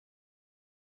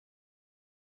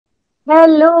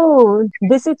Hello,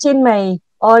 this is Chinmaye,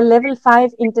 or Level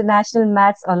 5 International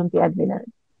Maths Olympiad winner.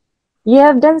 You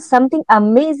have done something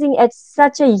amazing at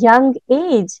such a young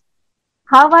age.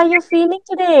 How are you feeling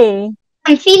today?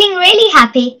 I'm feeling really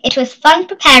happy. It was fun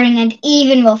preparing and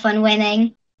even more fun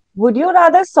winning. Would you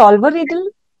rather solve a riddle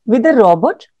with a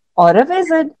robot or a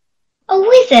wizard? A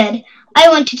wizard! I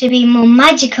wanted to be more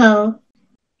magical.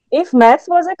 If maths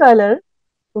was a color,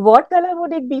 what color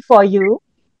would it be for you?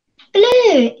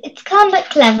 Blue! It's calm but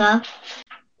clever.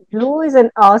 Blue is an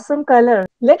awesome color.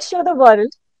 Let's show the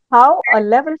world how a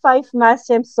Level 5 maths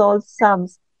champ solves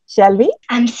sums. Shall we?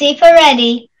 I'm super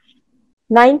ready.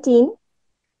 19,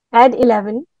 add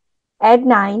 11, add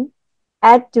 9,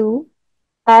 add 2,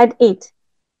 add 8.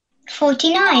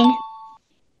 49.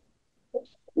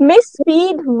 Miss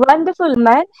Speed, wonderful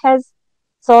man, has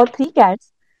saw 3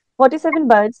 cats, 47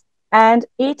 birds, and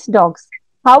 8 dogs.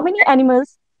 How many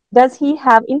animals does he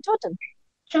have in total?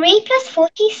 3 plus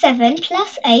 47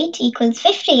 plus 8 equals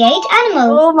 58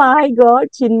 animals. Oh my God,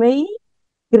 Chinmayi,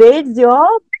 great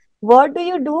job. What do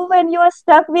you do when you are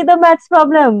stuck with a maths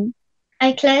problem?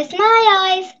 I close my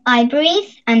eyes, I breathe,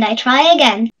 and I try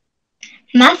again.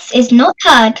 Maths is not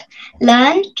hard.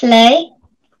 Learn, play,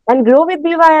 And grow with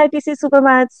BYITC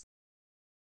Supermaths.